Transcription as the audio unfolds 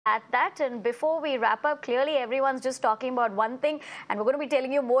At that. And before we wrap up, clearly everyone's just talking about one thing, and we're going to be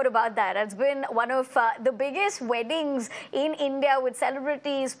telling you more about that. It's been one of the biggest weddings in India, with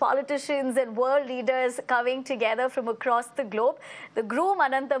celebrities, politicians, and world leaders coming together from across the globe. The groom,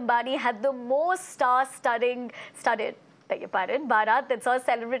 Anant-Ambani, had the most star-studded beg your pardon, Bharat that saw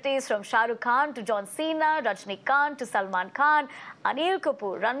celebrities from Shah Rukh Khan to John Cena, Rajnikant to Salman Khan, Anil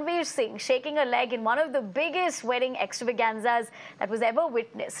Kapoor, Ranveer Singh shaking a leg in one of the biggest wedding extravaganzas that was ever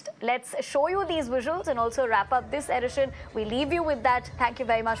witnessed. Let's show you these visuals and also wrap up this edition. We leave you with that. Thank you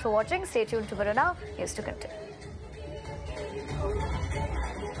very much for watching. Stay tuned tomorrow now. Here's to continue.